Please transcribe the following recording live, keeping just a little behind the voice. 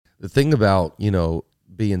The thing about,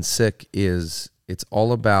 being sick is it's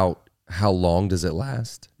all about how long does it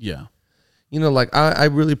last? Yeah. Like I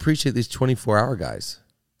really appreciate these 24-hour guys.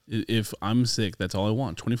 If I'm sick, that's all I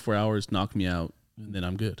want. 24 hours, knock me out, and then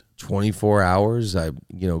I'm good. 24 hours, I,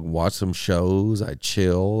 watch some shows, I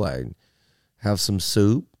chill, I have some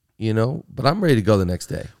soup, but I'm ready to go the next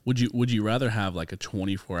day. Would you rather have like a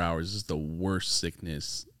 24 hours is the worst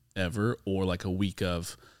sickness ever, or like a week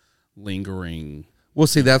of lingering? Well,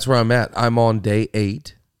 see, that's where I'm at. I'm on day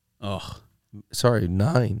 8. Oh, sorry,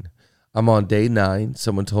 9. I'm on day 9.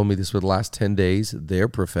 Someone told me this would last 10 days. They're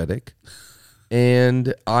prophetic.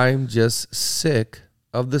 And I'm just sick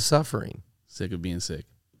of the suffering. Sick of being sick.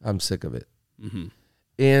 I'm sick of it. Mm-hmm.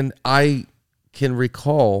 And I can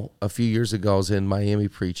recall a few years ago, I was in Miami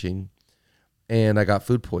preaching, and I got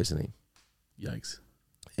food poisoning. Yikes.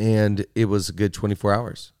 And it was a good 24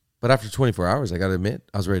 hours. But after 24 hours, I got to admit,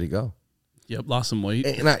 I was ready to go. Yep, lost some weight.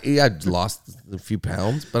 And I lost a few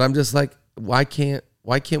pounds, but I'm just like, why can't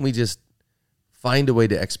we just find a way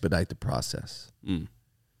to expedite the process? Mm.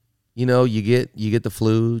 You get the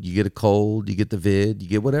flu, you get a cold, you get the vid, you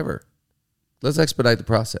get whatever. Let's expedite the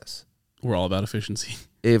process. We're all about efficiency.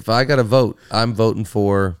 If I got to vote, I'm voting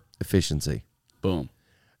for efficiency. Boom.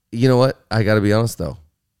 You know what? I got to be honest, though.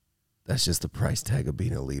 That's just the price tag of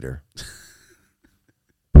being a leader.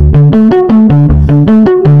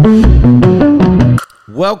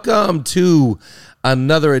 Welcome to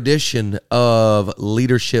another edition of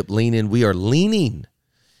Leadership Lean In. We are leaning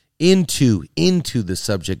into the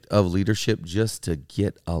subject of leadership just to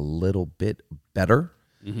get a little bit better.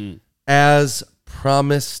 Mm-hmm. As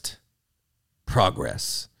promised,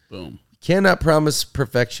 progress. Boom. Cannot promise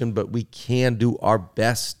perfection, but we can do our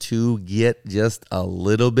best to get just a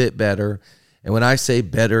little bit better. And when I say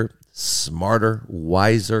better, smarter,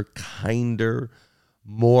 wiser, kinder,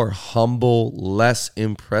 more humble, less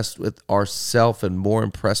impressed with ourselves and more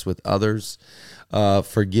impressed with others.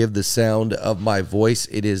 Forgive the sound of my voice.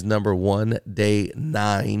 It is number 1, day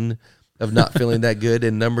 9 of not feeling that good.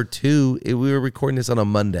 And number 2, we were recording this on a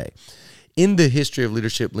Monday. In the history of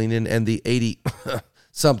Leadership Lean In and the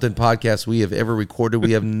 80-something podcasts we have ever recorded,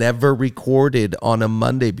 we have never recorded on a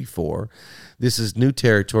Monday before. This is new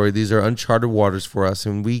territory. These are uncharted waters for us,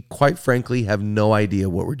 and we, quite frankly, have no idea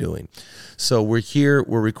what we're doing. So we're here.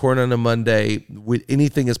 We're recording on a Monday.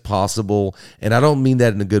 Anything is possible, and I don't mean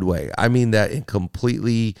that in a good way. I mean that in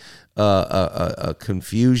completely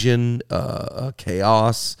confusion,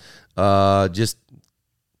 chaos, just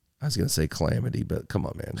I was going to say calamity, but come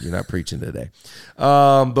on, man. You're not preaching today.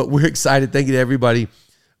 But we're excited. Thank you to everybody.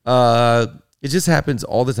 It just happens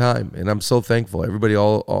all the time, and I'm so thankful. Everybody,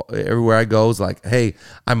 everywhere I go is like, hey,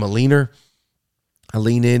 I'm a leaner. I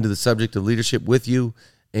lean into the subject of leadership with you,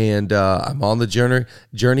 and I'm on the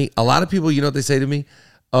journey. A lot of people, you know what they say to me?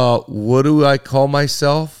 What do I call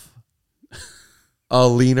myself? A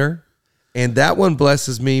leaner. And that one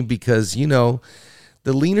blesses me because, the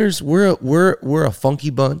leaners, we're a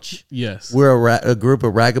funky bunch. Yes. We're a group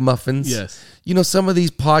of ragamuffins. Yes. Some of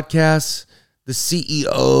these podcasts, the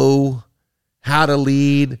CEO, how to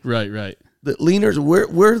lead. Right. The leaners,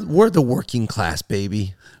 we're the working class,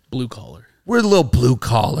 baby. Blue collar. We're the little blue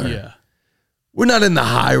collar. Yeah. We're not in the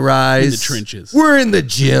high rise. In the trenches. We're in the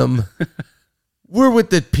gym. We're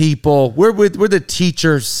with the people. We're the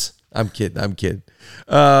teachers. I'm kidding.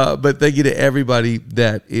 But thank you to everybody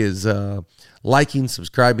that is liking,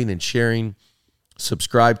 subscribing, and sharing.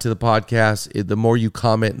 Subscribe to the podcast. The more you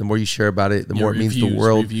comment, the more you share about it, the more it means the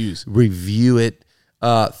world. Review it.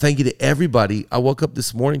 Thank you to everybody. I woke up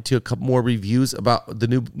this morning to a couple more reviews about the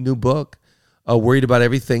new book. Worried About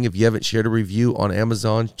Everything. If you haven't shared a review on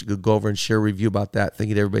Amazon, you could go over and share a review about that. Thank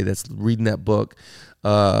you to everybody that's reading that book,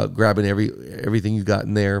 grabbing everything you got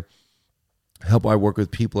in there. Help I work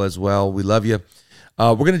with people as well. We love you.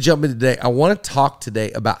 We're going to jump in today. I want to talk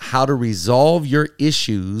today about how to resolve your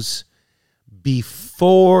issues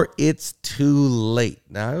before it's too late.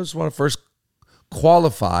 Now, I just want to first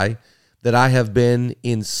qualify that I have been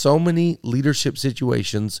in so many leadership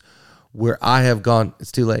situations where I have gone,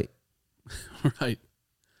 it's too late. Right.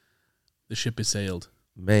 The ship has sailed.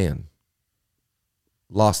 Man,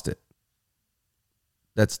 lost it.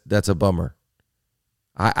 That's a bummer.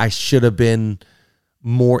 I should have been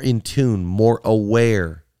more in tune, more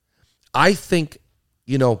aware. I think,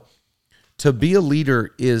 to be a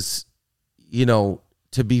leader is,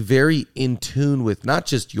 to be very in tune with not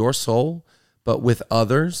just your soul, but with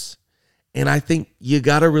others. And I think you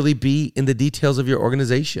got to really be in the details of your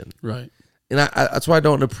organization. Right. And that's why I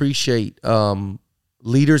don't appreciate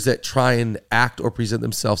leaders that try and act or present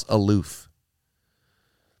themselves aloof.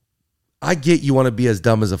 I get you want to be as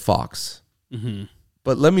dumb as a fox. Mm-hmm.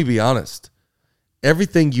 But let me be honest.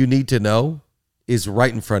 Everything you need to know is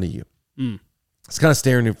right in front of you. It's kind of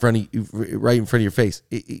staring in front of you, right in front of your face.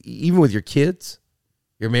 Even with your kids,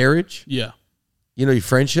 your marriage, Yeah. your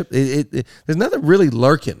friendship. There's nothing really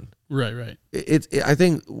lurking. Right. I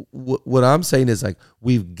think what I'm saying is like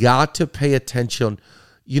we've got to pay attention.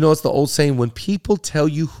 It's the old saying: when people tell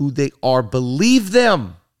you who they are, believe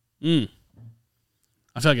them.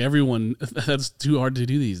 I feel like everyone, that's too hard to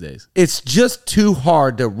do these days. It's just too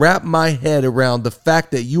hard to wrap my head around the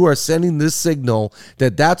fact that you are sending this signal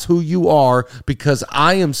that that's who you are because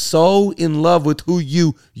I am so in love with who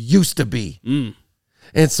you used to be.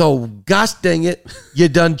 And so, gosh dang it, you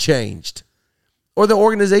done changed. Or the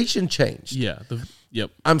organization changed. Yeah.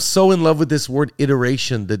 Yep. I'm so in love with this word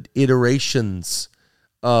iteration, the iterations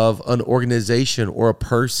of an organization or a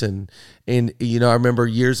person. And I remember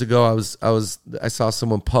years ago I saw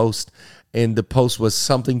someone post, and the post was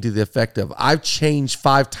something to the effect of, I've changed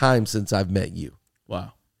 5 times since I've met you.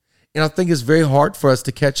 Wow. And I think it's very hard for us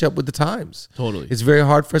to catch up with the times. Totally. It's very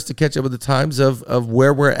hard for us to catch up with the times of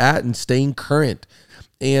where we're at and staying current.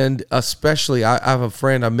 And especially, I have a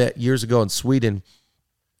friend I met years ago in Sweden.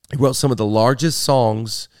 He wrote some of the largest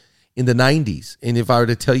songs in the 90s. And if I were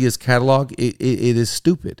to tell you his catalog, it is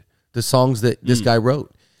stupid. The songs that this guy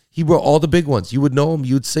wrote. He wrote all the big ones. You would know them.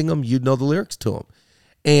 You'd sing them. You'd know the lyrics to them.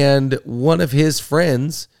 And one of his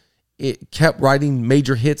friends kept writing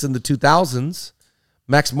major hits in the 2000s,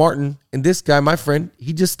 Max Martin. And this guy, my friend,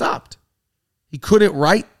 he just stopped. He couldn't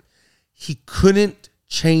write. He couldn't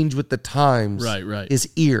change with the times. Right. His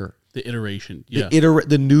ear. The iteration. Yeah.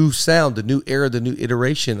 The new sound, the new era, the new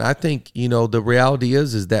iteration. I think, the reality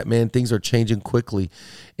is that, man, things are changing quickly.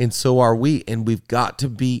 And so are we. And we've got to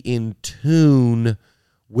be in tune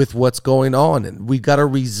with what's going on. And we've got to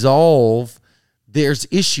resolve there's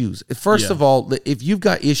issues. First of all, if you've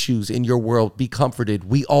got issues in your world, be comforted.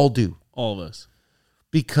 We all do. All of us.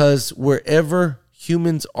 Because wherever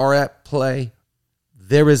humans are at play,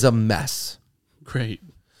 there is a mess. Great.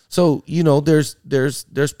 So,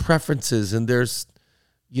 there's preferences, and there's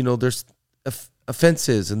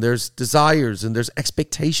offenses, and there's desires, and there's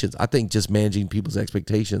expectations. I think just managing people's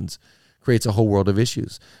expectations creates a whole world of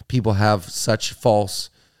issues. People have such false,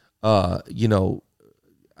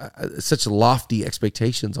 such lofty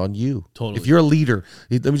expectations on you. Totally. If you're a leader,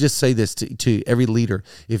 let me just say this to every leader.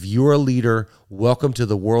 If you're a leader, welcome to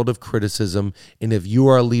the world of criticism. And if you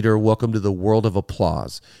are a leader, welcome to the world of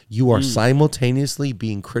applause. You are simultaneously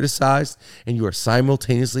being criticized, and you are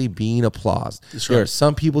simultaneously being applauded. There are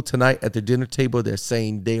some people tonight at the dinner table, they're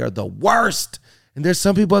saying they are the worst. And there's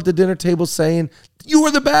some people at the dinner table saying, you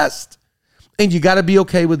are the best. And you got to be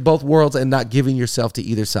okay with both worlds and not giving yourself to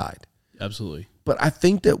either side. Absolutely. But I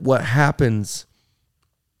think that what happens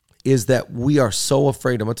is that we are so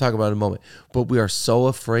afraid, I'm going to talk about it in a moment, but we are so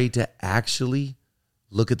afraid to actually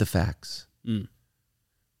look at the facts.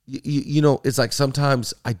 It's like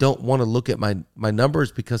sometimes I don't want to look at my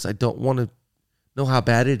numbers because I don't want to know how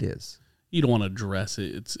bad it is. You don't want to address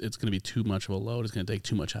it. It's going to be too much of a load. It's going to take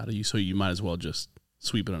too much out of you. So you might as well just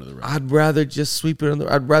sweep it under the rug. I'd rather just sweep it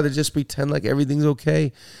under. I'd rather just pretend like everything's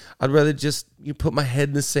okay. I'd rather just put my head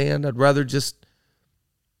in the sand. I'd rather just.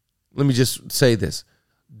 Let me just say this.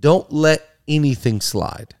 Don't let anything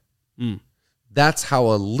slide. That's how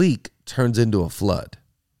a leak turns into a flood.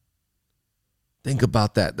 Think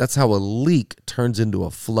about that. That's how a leak turns into a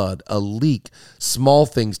flood. A leak, small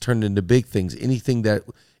things turn into big things. Anything that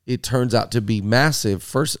it turns out to be massive,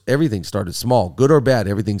 first, everything started small. Good or bad,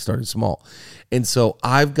 everything started small. And so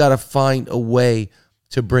I've got to find a way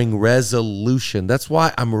to bring resolution. That's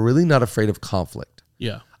why I'm really not afraid of conflict.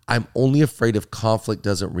 Yeah. I'm only afraid if conflict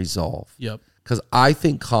doesn't resolve. Yep. Because I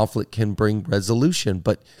think conflict can bring resolution.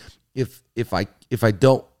 But if I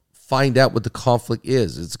don't find out what the conflict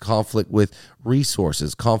is, it's a conflict with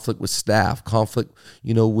resources, conflict with staff, conflict,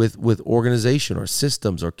 with organization or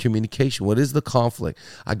systems or communication. What is the conflict?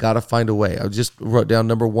 I got to find a way. I just wrote down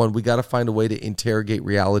number 1. We got to find a way to interrogate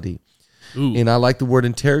reality. Ooh. And I like the word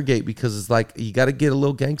interrogate because it's like you got to get a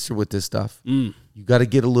little gangster with this stuff. You got to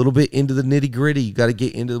get a little bit into the nitty gritty. You got to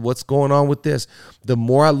get into what's going on with this. The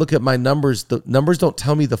more I look at my numbers, the numbers don't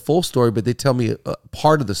tell me the full story, but they tell me a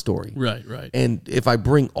part of the story. Right. And if I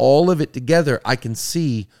bring all of it together, I can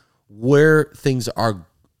see where things are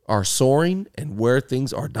soaring and where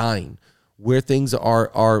things are dying. Where things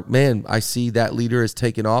are, man, I see that leader is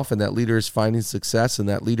taking off and that leader is finding success and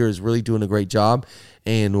that leader is really doing a great job.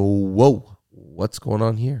 And whoa, what's going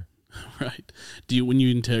on here? Right. When you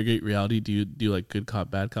interrogate reality, do you do like good cop,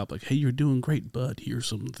 bad cop? Like, hey, you're doing great, bud. Here's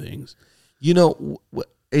some things.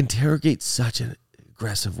 Interrogate's such a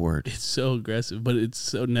aggressive word. It's so aggressive, but it's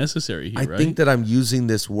so necessary here, I right? think that I'm using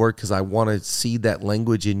this word because I want to see that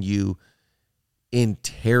language in you.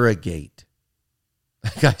 Interrogate.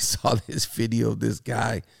 Like I saw this video of this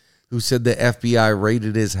guy who said the FBI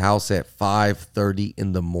raided his house at 5:30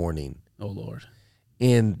 in the morning. Oh, Lord.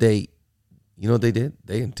 And they, you know what they did?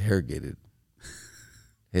 They interrogated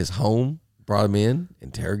his home, brought him in,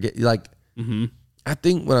 interrogated. Like, I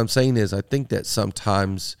think what I'm saying is I think that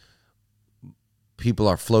sometimes people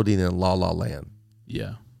are floating in la la land.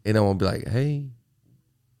 Yeah. And I want to be like, hey,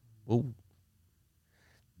 whoa,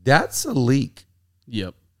 that's a leak.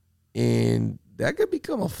 Yep. And that could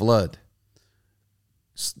become a flood.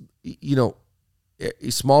 You know,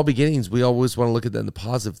 small beginnings, we always want to look at that in the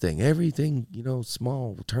positive thing. Everything, you know,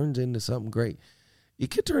 small turns into something great. It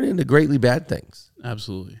could turn into greatly bad things.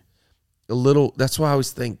 Absolutely. A little, that's why I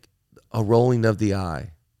always think a rolling of the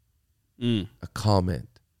eye, a comment,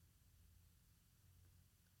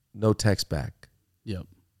 no text back. Yep.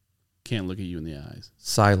 Can't look at you in the eyes.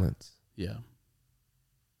 Silence. Yeah.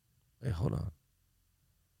 Hey, hold on.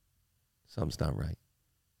 Something's not right.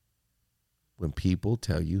 When people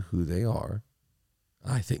tell you who they are,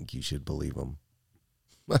 I think you should believe them.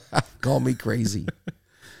 Call me crazy.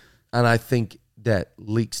 And I think that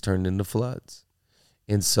leaks turned into floods.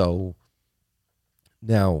 And so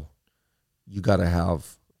now you got to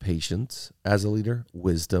have patience as a leader,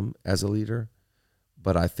 wisdom as a leader.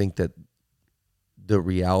 But I think that the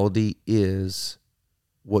reality is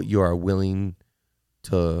what you are willing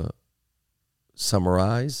to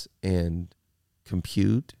summarize and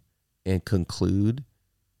compute and conclude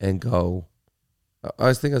and go.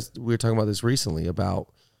 I think we were talking about this recently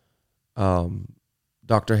about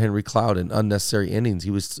Dr. Henry Cloud and unnecessary endings. He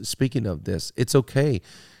was speaking of this. It's okay.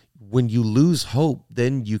 When you lose hope,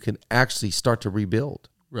 then you can actually start to rebuild.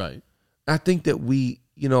 Right. I think that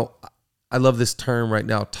I love this term right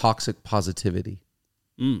now, toxic positivity.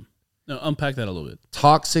 Now, unpack that a little bit.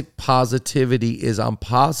 Toxic positivity is I'm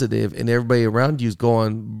positive and everybody around you is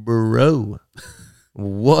going, bro,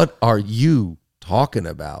 what are you talking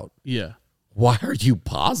about? Yeah. Why are you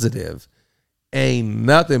positive? Ain't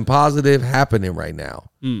nothing positive happening right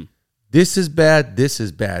now. This is bad. This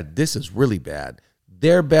is bad. This is really bad.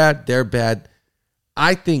 They're bad. They're bad.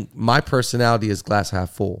 I think my personality is glass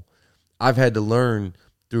half full. I've had to learn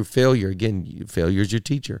through failure. Again, failure is your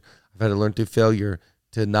teacher. I've had to learn through failure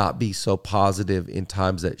to not be so positive in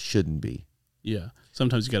times that shouldn't be. Yeah.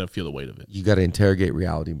 Sometimes you got to feel the weight of it. You got to interrogate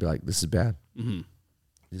reality and be like, this is bad.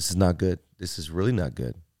 This is not good. This is really not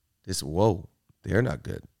good. Whoa, they're not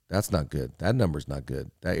good. That's not good. That number's not good.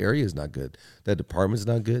 That area is not good. That department's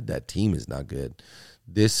not good. That team is not good.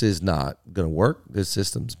 This is not going to work. This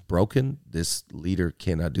system's broken. This leader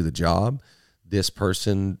cannot do the job. This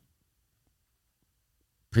person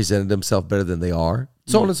presented themselves better than they are.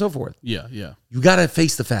 So on and so forth. Yeah, yeah. You got to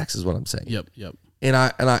face the facts is what I'm saying. Yep. And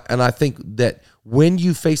I think that when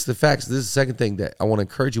you face the facts, this is the second thing that I want to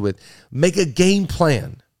encourage you with, make a game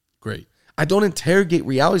plan. Great. I don't interrogate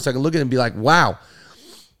reality so I can look at it and be like, wow,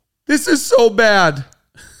 this is so bad.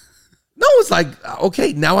 No, it's like,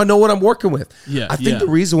 okay, now I know what I'm working with. Yeah. I think the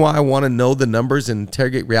reason why I want to know the numbers and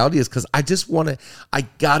interrogate reality is because I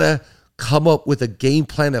got to come up with a game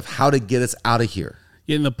plan of how to get us out of here.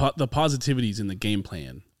 Yeah, and the positivities in the game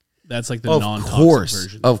plan. That's like the Of non-toxic course,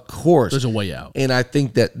 version. of course. There's a way out. And I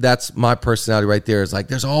think that that's my personality right there. Is like,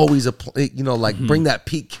 there's always bring that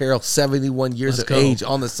Pete Carroll, 71 years Let's of go. age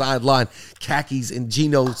on the sideline, khakis and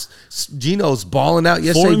Geno's balling out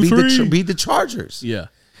yesterday, 4-3. beat the Chargers. Yeah.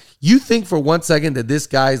 You think for 1 second that this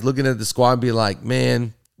guy's looking at the squad and be like,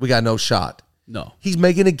 man, we got no shot. No. He's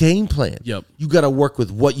making a game plan. Yep. You got to work with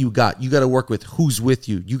what you got. You got to work with who's with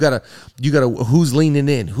you. You got to who's leaning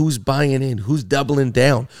in, who's buying in, who's doubling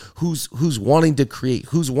down, who's wanting to create,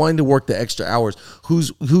 who's wanting to work the extra hours,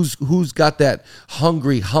 who's got that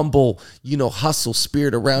hungry, humble, hustle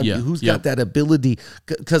spirit around you, who's got that ability,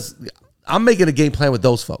 cuz I'm making a game plan with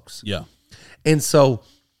those folks. Yeah. And so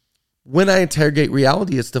when I interrogate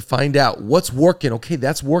reality, it's to find out what's working. Okay,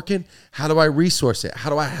 that's working. How do I resource it? How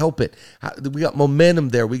do I help it? We got momentum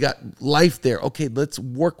there. We got life there. Okay, let's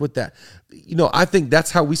work with that. I think that's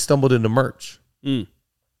how we stumbled into merch.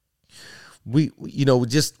 We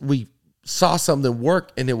saw something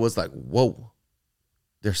work and it was like, whoa,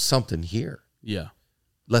 there's something here. Yeah.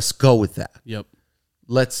 Let's go with that. Yep.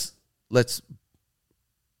 Let's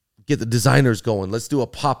get the designers going. Let's do a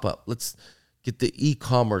pop-up. Let's get the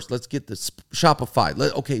e-commerce. Let's get the Shopify.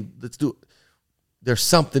 Let's do it. There's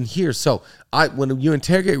something here. So when you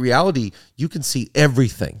interrogate reality, you can see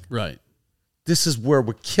everything. Right. This is where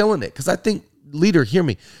we're killing it. Because I think, leader, hear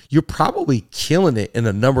me, you're probably killing it in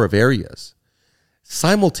a number of areas.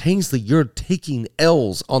 simultaneously you're taking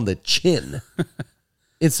L's on the chin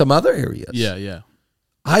in some other areas. Yeah.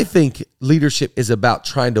 I think leadership is about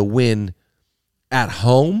trying to win at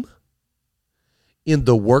home, in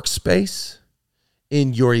the workspace,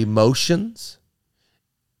 in your emotions,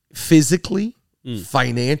 physically,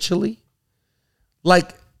 financially.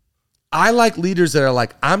 Like, I like leaders that are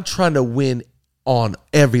like, I'm trying to win on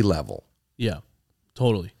every level. Yeah,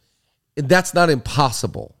 totally. And that's not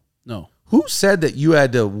impossible. No. Who said that you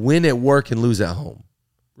had to win at work and lose at home?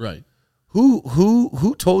 Right.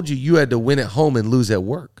 Who told you you had to win at home and lose at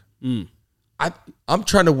work? I'm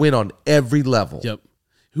trying to win on every level. Yep.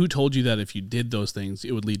 Who told you that if you did those things,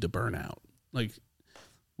 it would lead to burnout? Like,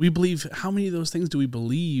 we believe, how many of those things do we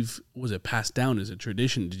believe? Was it passed down as a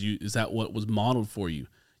tradition? Is that what was modeled for you?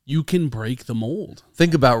 You can break the mold.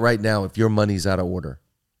 Think about right now, if your money's out of order.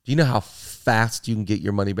 Do you know how fast you can get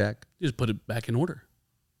your money back? Just put it back in order.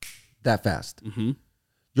 That fast. Mm-hmm.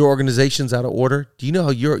 Your organization's out of order. Do you know how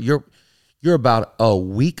you're about a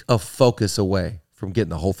week of focus away from getting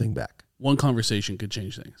the whole thing back? One conversation could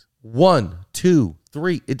change things. 1, 2,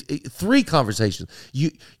 3, 3 conversations.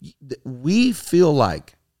 We feel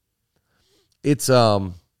like it's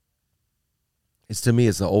to me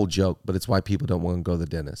it's an old joke, but it's why people don't want to go to the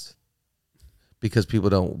dentist, because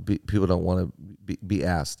people don't want to be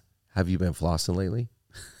asked, have you been flossing lately?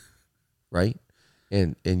 Right?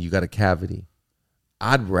 And you got a cavity.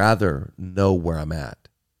 I'd rather know where I'm at,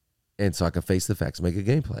 and so I can face the facts, make a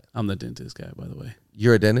game plan. I'm the dentist guy, by the way.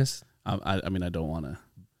 You're a dentist? I mean, I don't want to.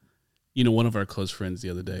 One of our close friends the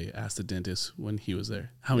other day asked the dentist when he was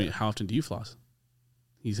there, how often do you floss?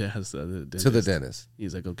 He said, "Has the dentist." To the dentist.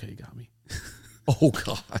 He's like, "Okay, you got me." Oh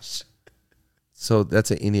gosh. So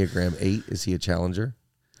that's an Enneagram 8. Is he a challenger?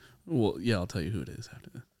 Well, yeah, I'll tell you who it is after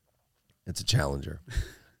that. It's a challenger.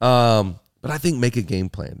 But I think make a game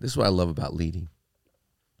plan. This is what I love about leading.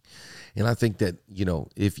 And I think that,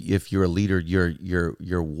 if you're a leader,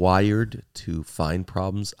 you're wired to find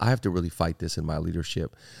problems. I have to really fight this in my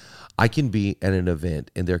leadership. I can be at an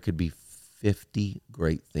event and there could be 50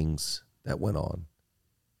 great things that went on,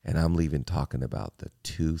 and I'm leaving talking about the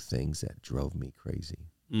 2 things that drove me crazy.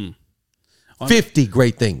 50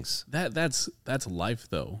 great things. That's life,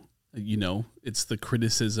 though. It's the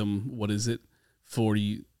criticism. What is it?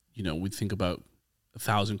 40. We think about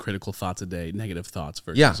 1,000 critical thoughts a day, negative thoughts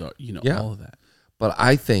versus, all of that. But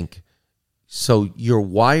I think, so you're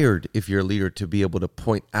wired, if you're a leader, to be able to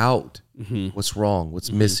point out what's wrong,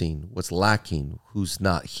 what's missing, what's lacking, who's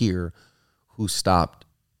not here, who stopped,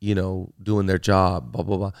 doing their job, blah,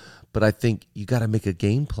 blah, blah. But I think you got to make a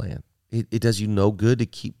game plan. It does you no good to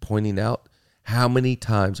keep pointing out how many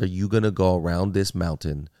times are you going to go around this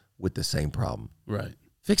mountain with the same problem. Right.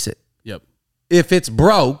 Fix it. Yep. If it's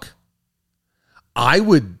broke, I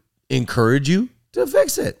would encourage you to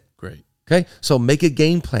fix it. Great. Okay? So make a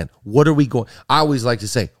game plan. What are we going? I always like to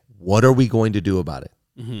say, what are we going to do about it?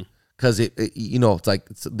 Because it's like,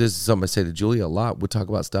 this is something I say to Julia a lot. We'll talk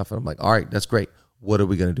about stuff, and I'm like, all right, that's great. What are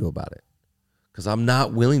we going to do about it? Because I'm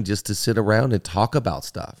not willing just to sit around and talk about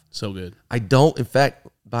stuff. So good. I don't. In fact,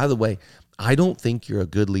 by the way, I don't think you're a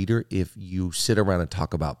good leader if you sit around and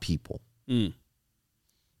talk about people.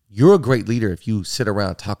 You're a great leader if you sit around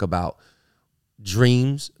and talk about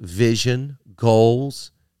dreams, vision,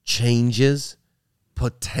 goals, changes,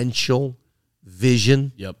 potential,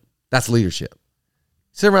 vision. Yep. That's leadership.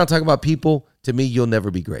 Sit around talking about people, to me, you'll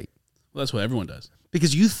never be great. Well, that's what everyone does.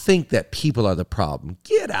 Because you think that people are the problem.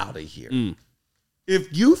 Get out of here.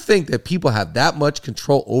 If you think that people have that much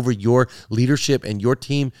control over your leadership and your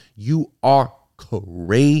team, you are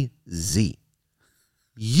crazy.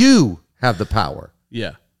 You have the power.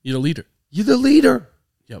 Yeah. You're the leader. You're the leader.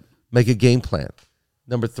 Yep. Make a game plan.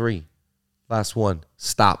 Number 3, last one,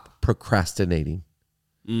 stop procrastinating.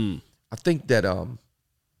 I think that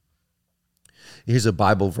here's a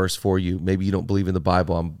Bible verse for you. Maybe you don't believe in the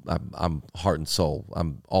Bible. I'm heart and soul.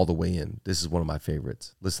 I'm all the way in. This is one of my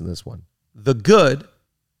favorites. Listen to this one. The good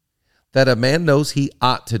that a man knows he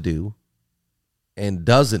ought to do and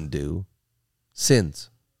doesn't do, sins.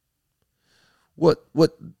 What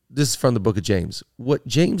this is from the book of James. What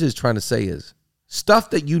James is trying to say is, stuff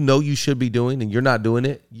that you know you should be doing and you're not doing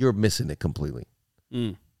it, you're missing it completely.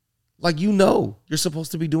 Like, you're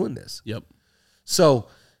supposed to be doing this. Yep. So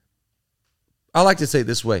I like to say it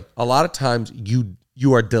this way. A lot of times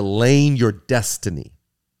you are delaying your destiny.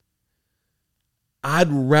 I'd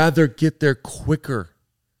rather get there quicker.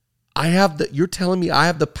 You're telling me I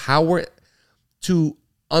have the power to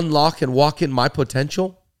unlock and walk in my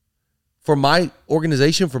potential for my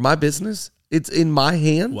organization, for my business? It's in my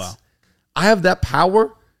hands. Wow. I have that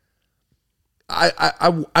power.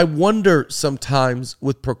 I wonder sometimes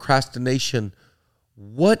with procrastination,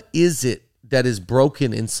 what is it that is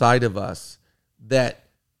broken inside of us that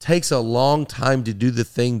takes a long time to do the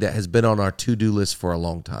thing that has been on our to-do list for a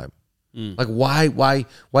long time? Like why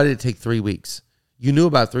did it take 3 weeks? You knew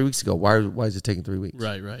about 3 weeks ago. Why is it taking 3 weeks?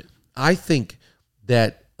 Right. I think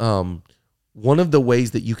that one of the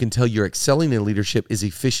ways that you can tell you're excelling in leadership is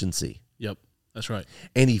efficiency. Yep, that's right.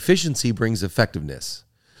 And efficiency brings effectiveness.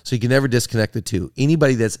 So you can never disconnect the two.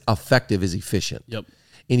 Anybody that's effective is efficient. Yep.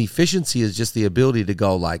 And efficiency is just the ability to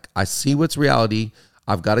go like, I see what's reality,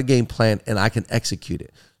 I've got a game plan, and I can execute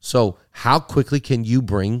it. So how quickly can you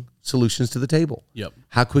bring solutions to the table? Yep.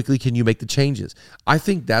 How quickly can you make the changes? I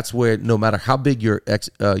think that's where, no matter how big your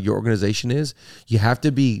organization is, you have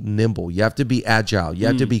to be nimble. You have to be agile. You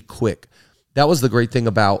have to be quick. That was the great thing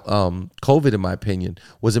about COVID, in my opinion,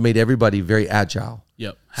 was it made everybody very agile.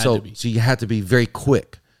 Yep. So you had to be very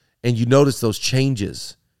quick. And you notice those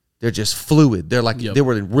changes. They're just fluid. They're like they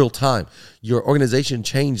were in real time. Your organization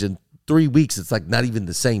changed in 3 weeks. It's like not even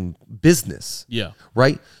the same business. Yeah.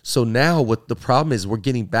 Right? So now what the problem is, we're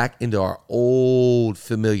getting back into our old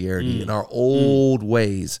familiarity and our old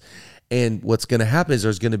ways. And what's going to happen is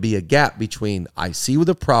there's going to be a gap between I see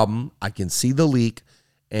the problem, I can see the leak,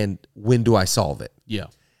 and when do I solve it? Yeah.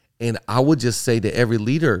 And I would just say to every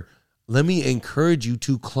leader, let me encourage you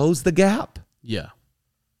to close the gap. Yeah.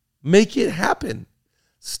 Make it happen.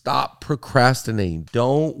 Stop procrastinating.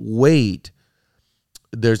 Don't wait.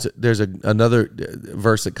 There's another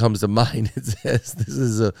verse that comes to mind. It says, this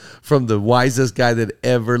is from the wisest guy that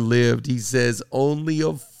ever lived. He says, only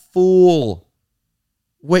a fool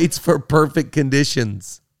waits for perfect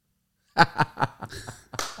conditions.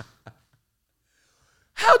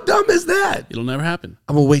 How dumb is that? It'll never happen.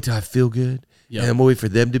 I'm going to wait till I feel good. Yep. And I'm going to wait for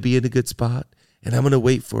them to be in a good spot. And I'm going to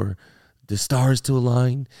wait for the stars to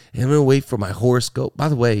align. And I'm going to wait for my horoscope. By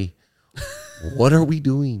the way, what are we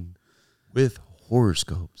doing with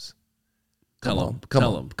horoscopes? Come on,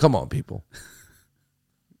 people.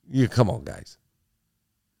 Come on, guys.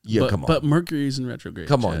 Yeah, come on. But Mercury's in retrograde.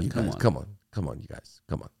 Come on, Chad. you guys. Come on, you guys.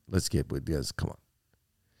 Come on. Let's get with this. Come on.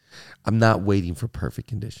 I'm not waiting for perfect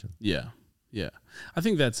conditions. Yeah. I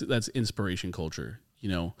think that's inspiration culture. You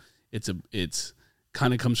know, it's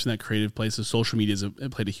kind of comes from that creative place. So social media has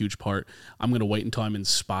played a huge part. I'm going to wait until I'm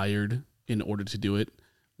inspired in order to do it,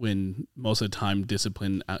 when most of the time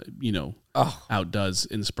discipline, outdoes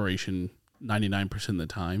inspiration 99% of the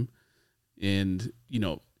time. And,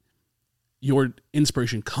 your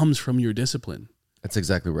inspiration comes from your discipline. That's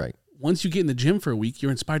exactly right. Once you get in the gym for a week, you're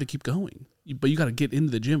inspired to keep going. But you got to get into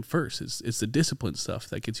the gym first. It's the discipline stuff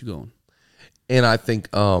that gets you going. And I think,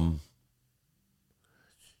 to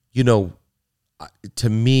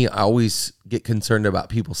me, I always get concerned about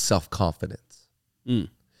people's self-confidence.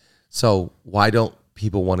 So why don't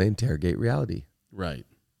people want to interrogate reality? Right.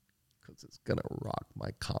 Because it's going to rock my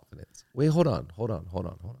confidence. Wait, hold on.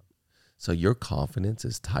 So your confidence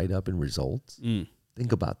is tied up in results?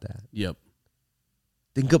 Think about that. Yep.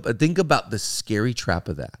 Think about the scary trap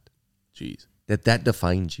of that. Jeez. That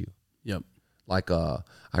defines you. Yep. Like I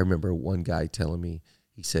remember one guy telling me,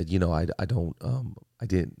 he said, I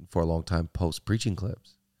didn't for a long time post preaching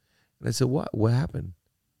clips. And I said, what happened?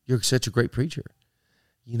 You're such a great preacher.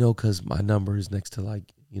 Because my number is next to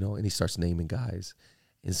and he starts naming guys.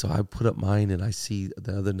 And so I put up mine and I see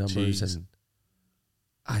the other numbers. Jeez. And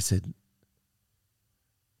I said,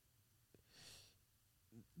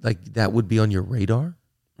 that would be on your radar?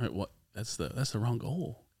 Right. What? That's the wrong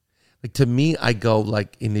goal. To me, I go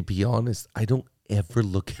and to be honest, I don't ever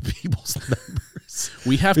look at people's numbers.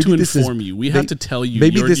 We have to inform you. We have to tell you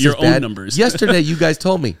your own numbers. Yesterday, you guys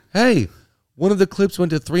told me, hey, one of the clips went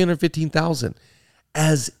to 315,000,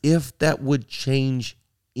 as if that would change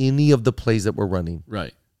any of the plays that we're running.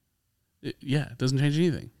 Right. It doesn't change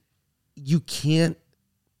anything. You can't.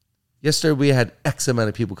 Yesterday, we had X amount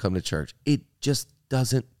of people come to church. It just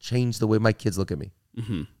doesn't change the way my kids look at me.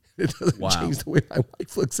 Mm-hmm. It doesn't change the way my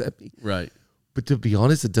wife looks at me. Right. But to be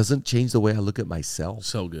honest, it doesn't change the way I look at myself.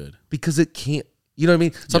 So good. Because it can't, you know what I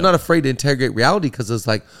mean? So I'm not afraid to interrogate reality, because it's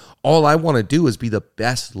all I want to do is be the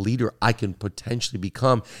best leader I can potentially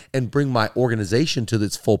become and bring my organization to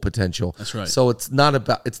its full potential. That's right. So it's not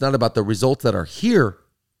about the results that are here.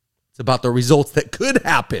 It's about the results that could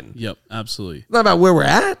happen. Yep, absolutely. It's not about where we're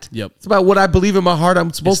at. Yep. It's about what I believe in my heart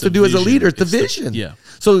I'm supposed to do as a leader. It's the vision.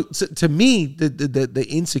 So to me, the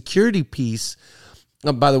insecurity piece,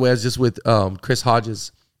 by the way, I was just with Chris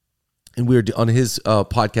Hodges, and we were on his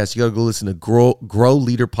podcast. You got to go listen to Grow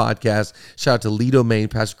Leader podcast. Shout out to Lido, Maine,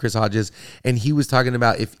 Pastor Chris Hodges. And he was talking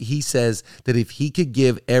about he says that if he could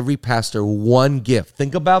give every pastor one gift,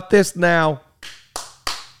 think about this now.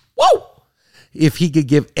 Woo! If he could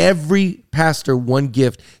give every pastor one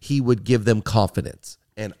gift, he would give them confidence.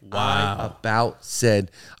 And I about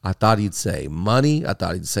said, I thought he'd say money. I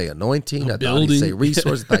thought he'd say anointing. I thought he'd say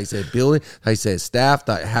resources. I thought he'd say building. I thought he'd say staff. I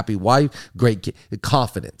thought happy wife. Great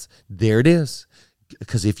confidence. There it is.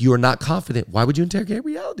 Because if you are not confident, why would you interrogate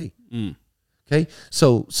reality? Okay.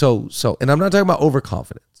 So, and I'm not talking about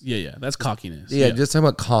overconfidence. Yeah. That's cockiness. Yeah. Just talking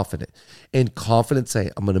about confident. And confidence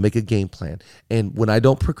say, I'm going to make a game plan. And when I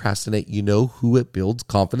don't procrastinate, you know who it builds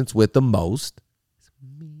confidence with the most? It's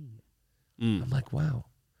me. I'm like, wow,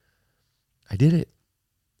 I did it.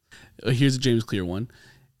 Here's a James Clear one.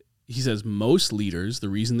 He says, most leaders, the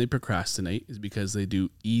reason they procrastinate is because they do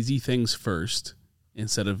easy things first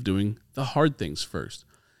instead of doing the hard things first.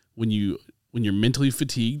 When you're mentally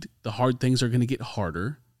fatigued, the hard things are going to get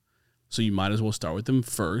harder. So you might as well start with them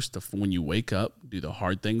first. When you wake up, do the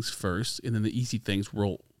hard things first, and then the easy things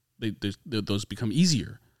those become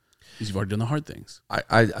easier because you've already done the hard things.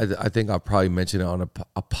 I think I'll probably mention it on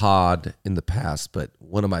a pod in the past, but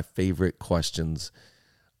one of my favorite questions,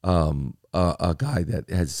 a guy that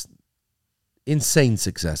has insane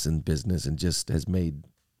success in business and just has made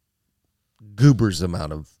goobers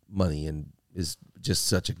amount of money and is just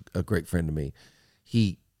such a great friend to me.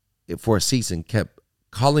 He, for a season, kept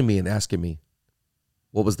calling me and asking me,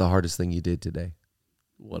 what was the hardest thing you did today?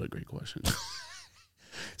 What a great question.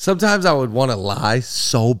 Sometimes I would want to lie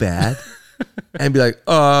so bad and be like,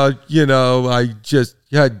 I just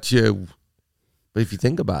had to. But if you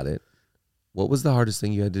think about it, what was the hardest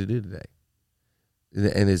thing you had to do today?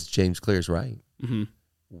 And as James Clear's right,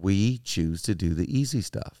 we choose to do the easy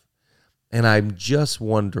stuff. And I'm just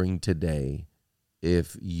wondering today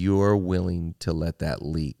if you're willing to let that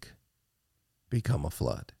leak become a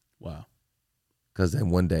flood. Wow. Because then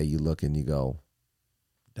one day you look and you go,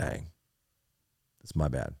 dang, that's my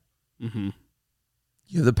bad. You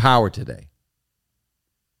have the power today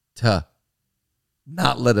to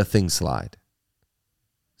not let a thing slide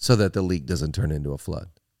so that the leak doesn't turn into a flood.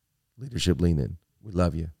 Leadership, lean in. We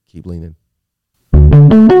love you. Keep leaning.